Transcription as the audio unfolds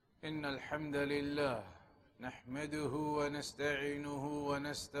إن الحمد لله نحمده ونستعينه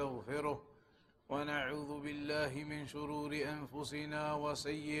ونستغفره ونعوذ بالله من شرور أنفسنا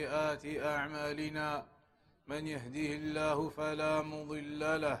وسيئات أعمالنا. من يهده الله فلا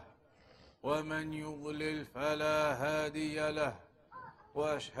مضل له ومن يضلل فلا هادي له،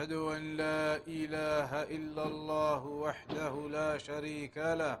 وأشهد أن لا إله إلا الله وحده لا شريك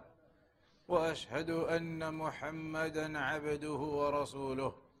له، وأشهد أن محمدا عبده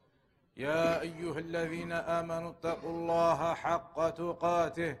ورسوله. يا أيها الذين آمنوا اتقوا الله حق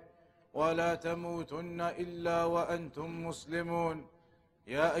تقاته ولا تموتن إلا وأنتم مسلمون.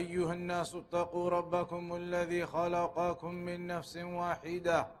 يا أيها الناس اتقوا ربكم الذي خلقكم من نفس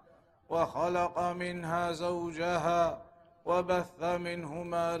واحدة وخلق منها زوجها وبث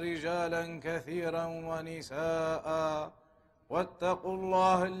منهما رجالا كثيرا ونساء، واتقوا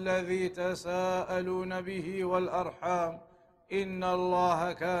الله الذي تساءلون به والأرحام إن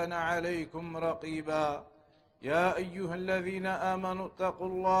الله كان عليكم رقيبا. يا أيها الذين آمنوا اتقوا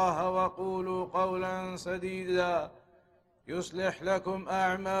الله وقولوا قولا سديدا يصلح لكم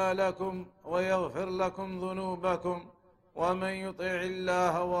أعمالكم ويغفر لكم ذنوبكم، ومن يطع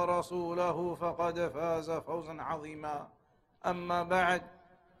الله ورسوله فقد فاز فوزا عظيما. أما بعد،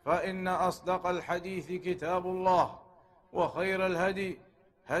 فإن أصدق الحديث كتاب الله، وخير الهدي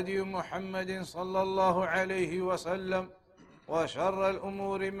هدي محمد صلى الله عليه وسلم، وشر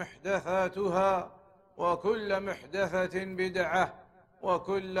الأمور محدثاتها، وكل محدثة بدعة،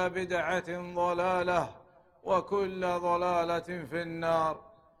 وكل بدعة ضلالة، وكل ضلالة في النار.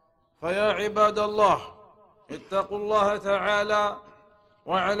 فيا عباد الله، اتقوا الله تعالى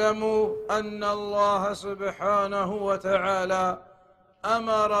واعلموا أن الله سبحانه وتعالى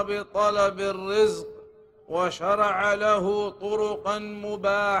أمر بطلب الرزق وشرع له طرقا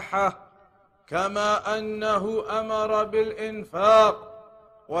مباحة، كما أنه أمر بالإنفاق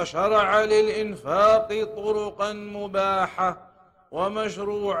وشرع للإنفاق طرقا مباحة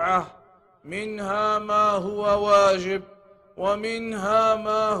ومشروعة، منها ما هو واجب، ومنها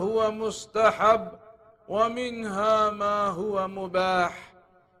ما هو مستحب، ومنها ما هو مباح.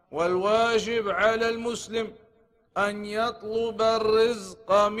 والواجب على المسلم أن يطلب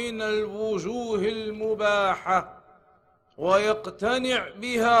الرزق من الوجوه المباحة ويقتنع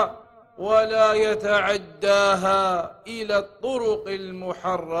بها ولا يتعداها إلى الطرق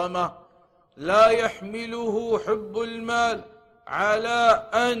المحرمة. لا يحمله حب المال على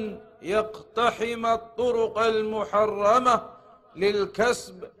أن يقتحم الطرق المحرمة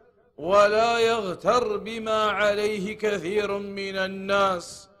للكسب، ولا يغتر بما عليه كثير من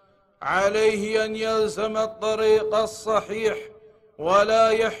الناس. عليه أن يلزم الطريق الصحيح، ولا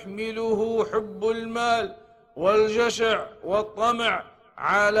يحمله حب المال والجشع والطمع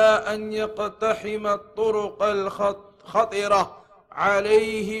على أن يقتحم الطرق الخطرة.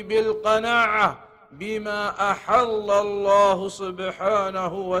 عليه بالقناعة بما أحل الله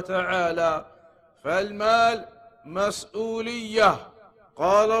سبحانه وتعالى. فالمال مسؤولية.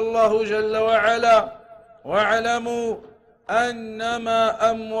 قال الله جل وعلا: واعلموا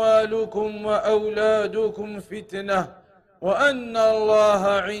أنما أموالكم وأولادكم فتنة وأن الله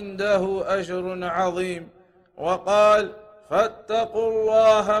عنده أجر عظيم. وقال: فاتقوا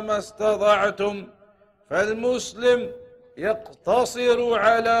الله ما استطعتم. فالمسلم يقتصر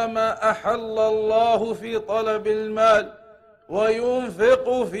على ما أحل الله في طلب المال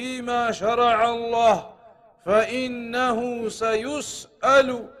وينفق فيما شرع الله، فإنه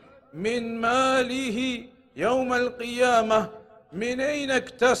سيسأل من ماله يوم القيامة من أين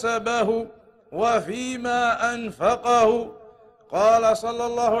اكتسبه وفيما أنفقه. قال صلى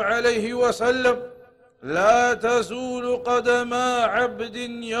الله عليه وسلم: لا تزول قدما عبد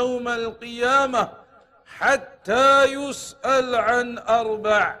يوم القيامة حتى يسأل عن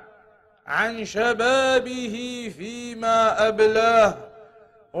أربع: عن شبابه فيما أبلاه،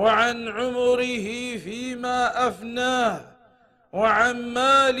 وعن عمره فيما أفناه، وعن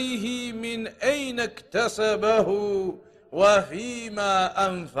ماله من أين اكتسبه وفيما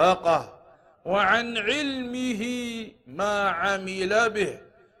أنفقه، وعن علمه ما عمل به.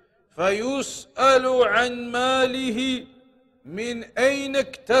 فيسأل عن ماله من أين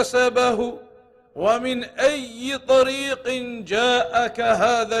اكتسبه ومن أي طريق جاءك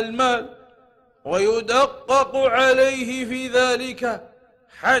هذا المال، ويدقق عليه في ذلك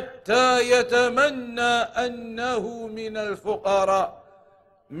حتى يتمنى أنه من الفقراء.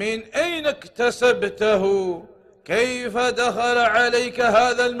 من أين اكتسبته؟ كيف دخل عليك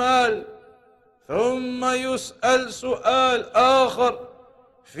هذا المال؟ ثم يسأل سؤال آخر: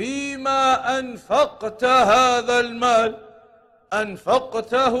 فيما أنفقت هذا المال؟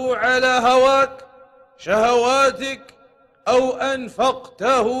 أنفقته على هواك، شهواتك، أو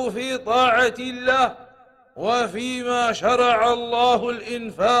أنفقته في طاعة الله وفيما شرع الله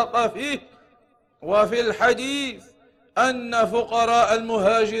الإنفاق فيه. وفي الحديث أن فقراء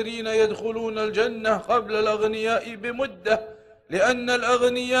المهاجرين يدخلون الجنة قبل الأغنياء بمدة، لأن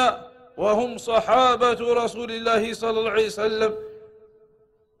الأغنياء وهم صحابة رسول الله صلى الله عليه وسلم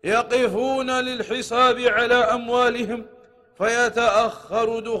يقفون للحساب على أموالهم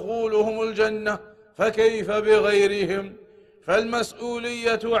فيتأخر دخولهم الجنة، فكيف بغيرهم؟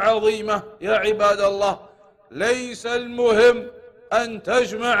 فالمسؤولية عظيمة يا عباد الله. ليس المهم أن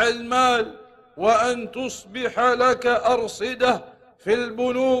تجمع المال وأن تصبح لك أرصدة في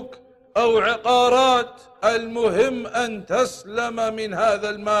البنوك أو عقارات، المهم أن تسلم من هذا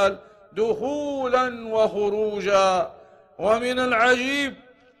المال دخولا وخروجا. ومن العجيب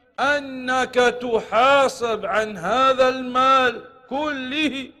أنك تحاسب عن هذا المال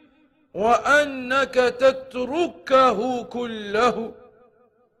كله وأنك تتركه كله،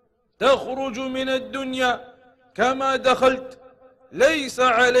 تخرج من الدنيا كما دخلت، ليس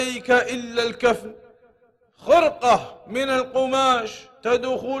عليك إلا الكفن، خرقة من القماش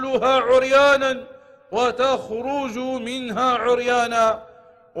تدخلها عريانا وتخرج منها عريانا،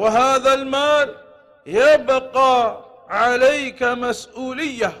 وهذا المال يبقى عليك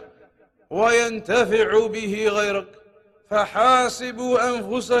مسؤولية وينتفع به غيرك. فحاسبوا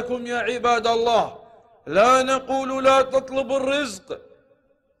أنفسكم يا عباد الله. لا نقول لا تطلبوا الرزق،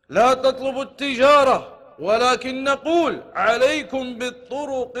 لا تطلبوا التجارة، ولكن نقول عليكم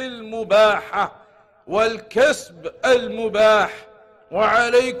بالطرق المباحة والكسب المباح،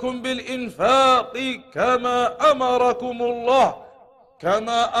 وعليكم بالإنفاق كما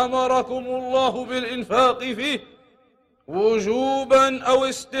أمركم الله بالإنفاق فيه، وجوبا أو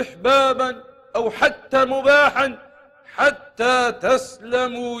استحبابا أو حتى مباحا، حتى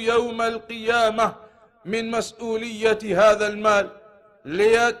تسلموا يوم القيامة من مسؤولية هذا المال.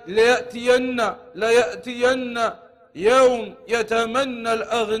 ليأتين يوم يتمنى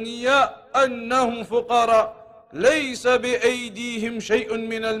الأغنياء أنهم فقراء ليس بأيديهم شيء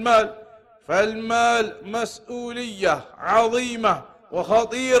من المال. فالمال مسؤولية عظيمة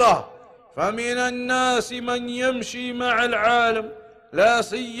وخطيرة، فمن الناس من يمشي مع العالم، لا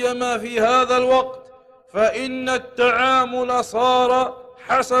سيما في هذا الوقت، فإن التعامل صار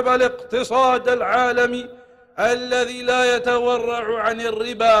حسب الاقتصاد العالمي الذي لا يتورع عن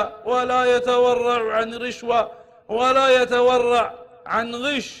الربا ولا يتورع عن رشوة ولا يتورع عن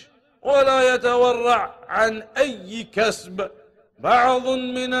غش ولا يتورع عن أي كسب. بعض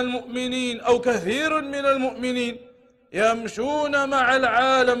من المؤمنين أو كثير من المؤمنين يمشون مع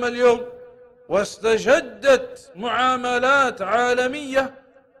العالم اليوم، واستجدت معاملات عالمية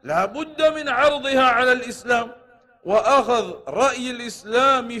لا بد من عرضها على الإسلام وأخذ رأي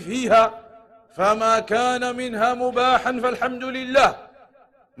الإسلام فيها، فما كان منها مباحا فالحمد لله،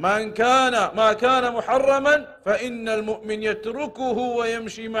 ما كان محرما فإن المؤمن يتركه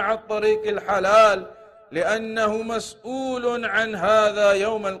ويمشي مع الطريق الحلال، لأنه مسؤول عن هذا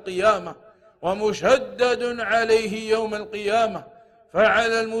يوم القيامة ومشدد عليه يوم القيامة.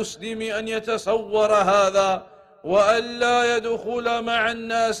 فعلى المسلم أن يتصور هذا وألا يدخل مع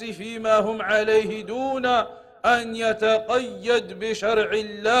الناس فيما هم عليه دون أن يتقيد بشرع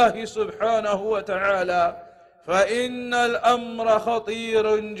الله سبحانه وتعالى، فإن الأمر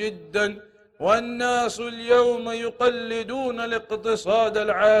خطير جدا. والناس اليوم يقلدون الاقتصاد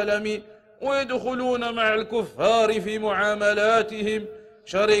العالمي ويدخلون مع الكفار في معاملاتهم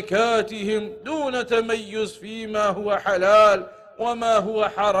شركاتهم دون تميز فيما هو حلال وما هو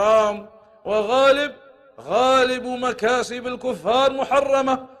حرام. وغالب مكاسب الكفار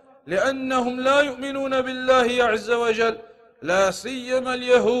محرمة، لأنهم لا يؤمنون بالله عز وجل، لا سيما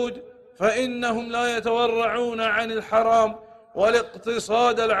اليهود، فإنهم لا يتورعون عن الحرام،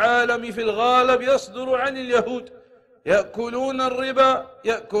 والاقتصاد العالمي في الغالب يصدر عن اليهود، يأكلون الربا،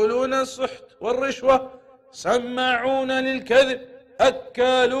 يأكلون السحت والرشوة، سماعون للكذب،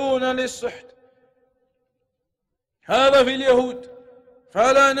 أكالون للسحت. هذا في اليهود،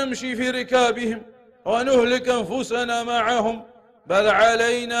 فلا نمشي في ركابهم ونهلك أنفسنا معهم، بل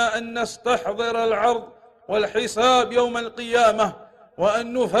علينا أن نستحضر العرض والحساب يوم القيامة،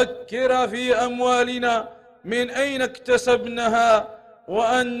 وأن نفكر في أموالنا من أين اكتسبناها،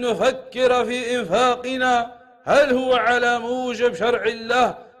 وأن نفكر في إنفاقنا هل هو على موجب شرع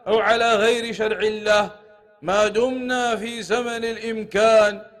الله أو على غير شرع الله. ما دمنا في زمن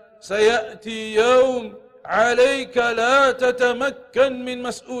الإمكان سيأتي يوم عليك لا تتمكن من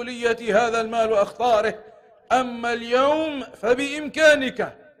مسؤولية هذا المال وأخطاره. أما اليوم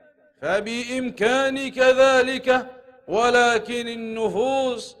فبإمكانك ذلك، ولكن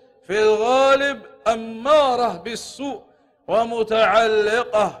النفوس في الغالب أمارة بالسوء،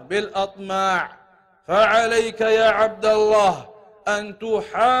 ومتعلقة بالأطماع. فعليك يا عبد الله أن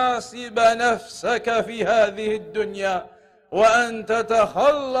تحاسب نفسك في هذه الدنيا، وأن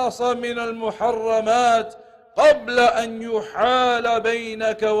تتخلص من المحرمات قبل أن يحال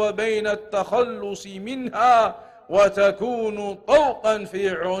بينك وبين التخلص منها وتكون طوقا في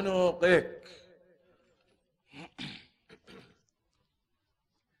عنقك.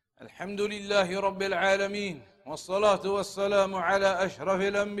 الحمد لله رب العالمين، والصلاة والسلام على أشرف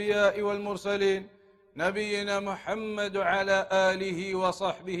الأنبياء والمرسلين نبينا محمد وعلى آله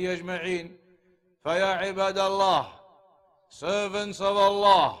وصحبه أجمعين. فيا عباد الله, servants of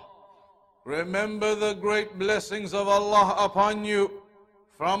Allah, remember the great blessings of Allah upon you.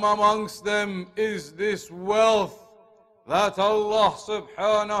 From amongst them is this wealth that Allah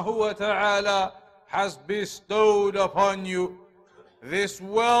subhanahu wa ta'ala has bestowed upon you. This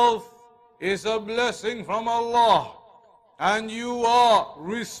wealth is a blessing from Allah, and you are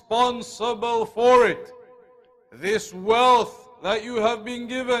responsible for it. This wealth that you have been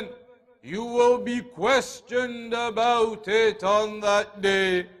given, you will be questioned about it on that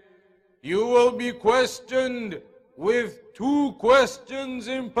day. You will be questioned with two questions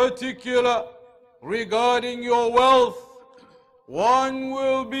in particular regarding your wealth. One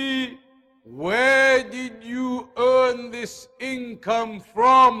will be, where did you earn this income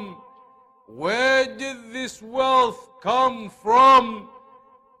from? Where did this wealth come from?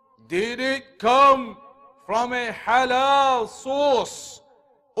 Did it come from a halal source,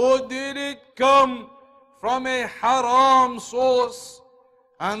 or did it come from a haram source?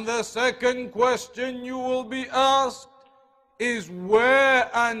 And the second question you will be asked is, where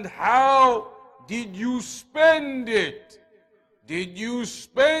and how did you spend it? Did you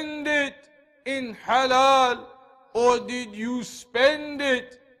spend it in halal, or did you spend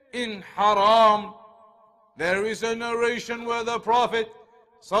it in haram? There is a narration where the Prophet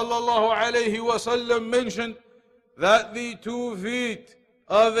sallallahu alaihi wasallam mentioned that the 2 feet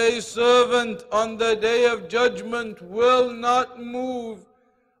of a servant on the day of judgment will not move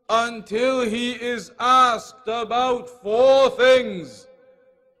until he is asked about 4 things.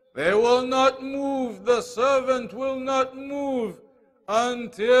 They will not move, the servant will not move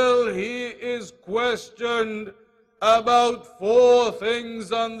until he is questioned about 4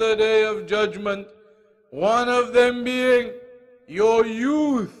 things on the day of judgment. One of them being your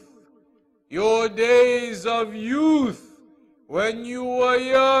youth, your days of youth. When you were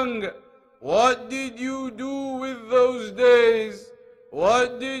young, what did you do with those days?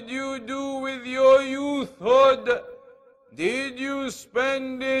 What did you do with your youthhood? Did you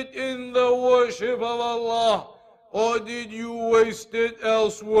spend it in the worship of Allah, or did you waste it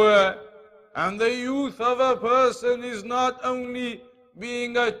elsewhere? And the youth of a person is not only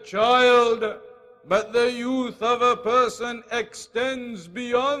being a child, but the youth of a person extends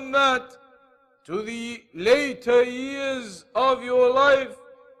beyond that to the later years of your life.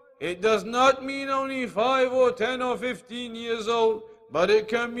 It does not mean only 5 or 10 or 15 years old, but it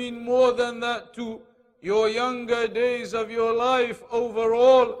can mean more than that too, your younger days of your life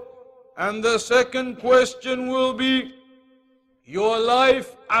overall. And the second question will be your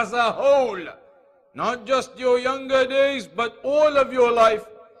life as a whole, not just your younger days, but all of your life.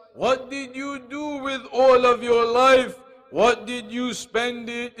 What did you do with all of your life? What did you spend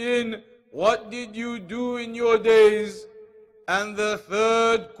it in? What did you do in your days? And the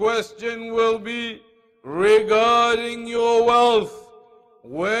third question will be regarding your wealth.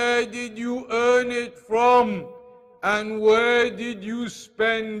 Where did you earn it from? And where did you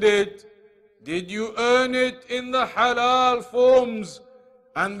spend it? Did you earn it in the halal forms?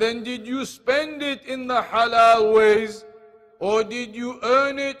 And then did you spend it in the halal ways? Or did you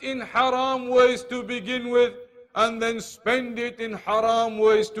earn it in haram ways to begin with, and then spend it in haram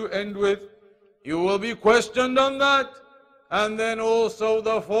ways to end with? You will be questioned on that. And then also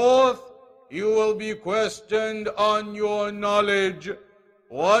the fourth, you will be questioned on your knowledge.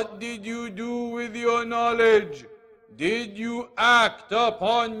 What did you do with your knowledge? Did you act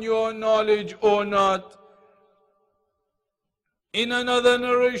upon your knowledge or not? In another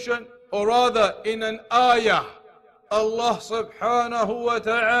narration, or rather in an ayah, Allah subhanahu wa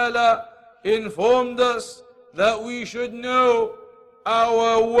ta'ala informed us that we should know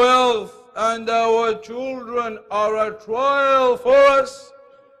our wealth and our children are a trial for us,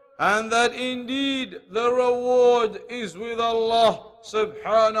 and that indeed the reward is with Allah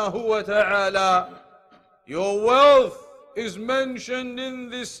subhanahu wa ta'ala. Your wealth is mentioned in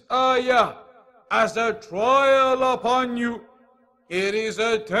this ayah as a trial upon you. It is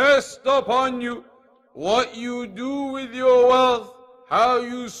a test upon you. What you do with your wealth, how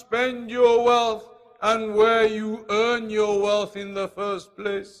you spend your wealth, and where you earn your wealth in the first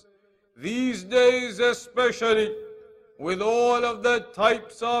place. These days especially, with all of the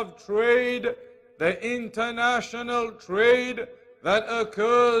types of trade, the international trade that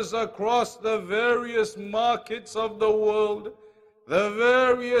occurs across the various markets of the world, the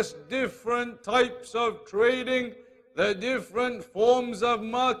various different types of trading, the different forms of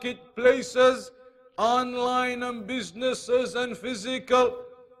marketplaces, online and businesses and physical.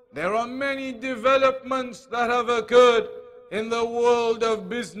 There are many developments that have occurred in the world of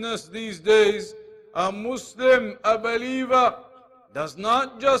business these days. A Muslim, a believer, does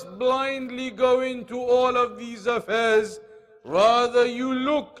not just blindly go into all of these affairs. Rather, you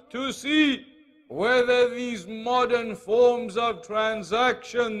look to see whether these modern forms of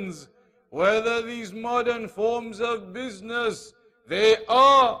transactions, whether these modern forms of business, they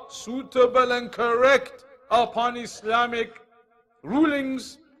are suitable and correct upon Islamic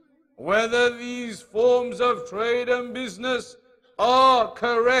rulings, whether these forms of trade and business are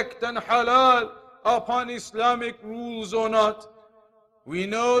correct and halal upon Islamic rules or not. We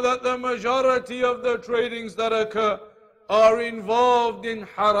know that the majority of the tradings that occur are involved in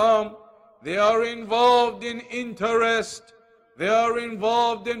haram, they are involved in interest, they are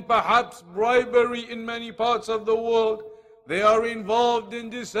involved in perhaps bribery in many parts of the world, they are involved in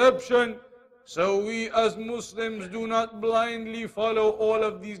deception. So we as Muslims do not blindly follow all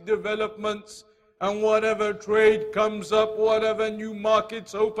of these developments, and whatever trade comes up, whatever new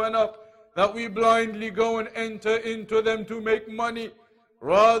markets open up, that we blindly go and enter into them to make money.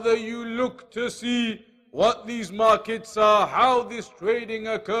 Rather, you look to see what these markets are, how this trading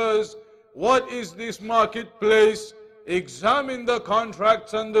occurs, what is this marketplace, examine the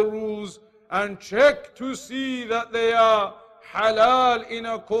contracts and the rules, and check to see that they are halal in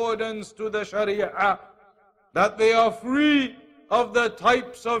accordance to the Sharia, that they are free of the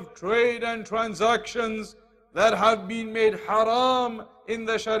types of trade and transactions that have been made haram in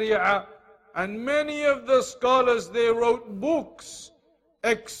the Sharia. And many of the scholars, they wrote books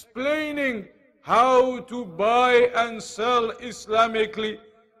explaining how to buy and sell Islamically.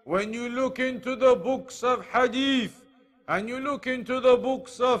 When you look into the books of hadith and you look into the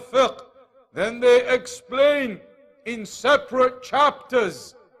books of fiqh, then they explain in separate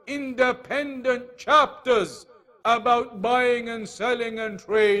chapters, independent chapters, about buying and selling and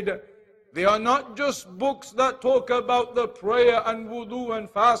trade. They are not just books that talk about the prayer and wudu and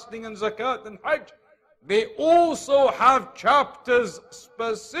fasting and zakat and hajj. They also have chapters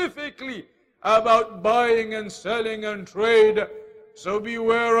specifically about buying and selling and trade. So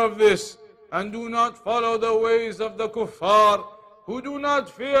beware of this, and do not follow the ways of the kuffar, who do not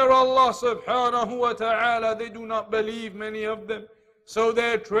fear Allah subhanahu wa ta'ala. They do not believe, many of them. So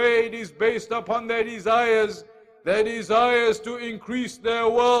their trade is based upon their desires to increase their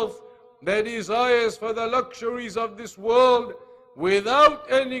wealth, their desires for the luxuries of this world,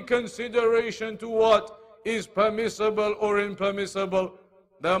 without any consideration to what is permissible or impermissible.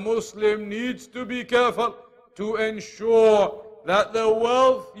 The Muslim needs to be careful to ensure that the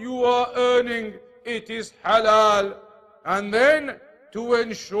wealth you are earning, it is halal, and then to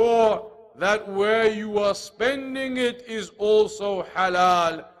ensure that where you are spending it is also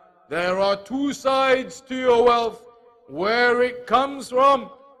halal. There are two sides to your wealth, where it comes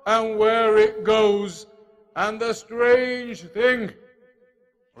from and where it goes. And the strange thing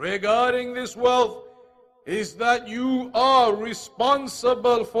regarding this wealth is that you are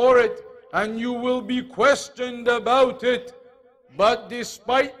responsible for it and you will be questioned about it. But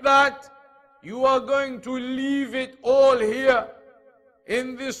despite that, you are going to leave it all here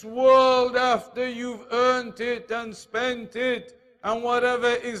in this world after you've earned it and spent it, and whatever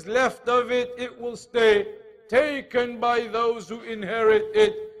is left of it, it will stay taken by those who inherit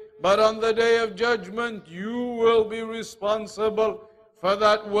it. But on the day of judgment, you will be responsible for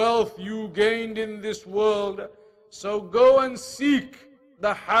that wealth you gained in this world. So go and seek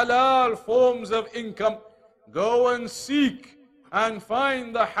the halal forms of income. Go and seek and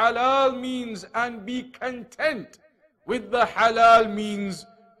find the halal means and be content with the halal means.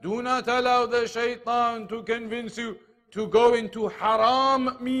 Do not allow the shaitan to convince you to go into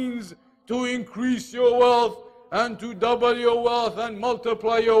haram means to increase your wealth and to double your wealth and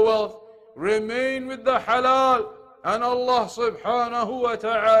multiply your wealth. Remain with the halal, and Allah subhanahu wa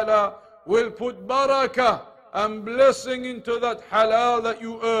ta'ala will put barakah and blessing into that halal that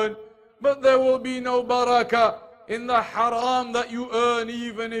you earn. But there will be no barakah in the haram that you earn,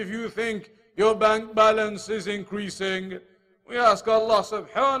 even if you think your bank balance is increasing. We ask Allah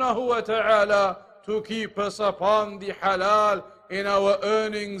subhanahu wa ta'ala to keep us upon the halal in our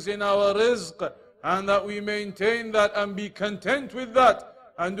earnings, in our rizq, and that we maintain that and be content with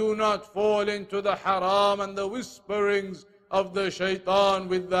that, and do not fall into the haram and the whisperings of the shaitan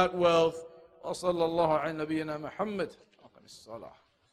with that wealth. وصلى الله على نبينا محمد. أقم الصلاة.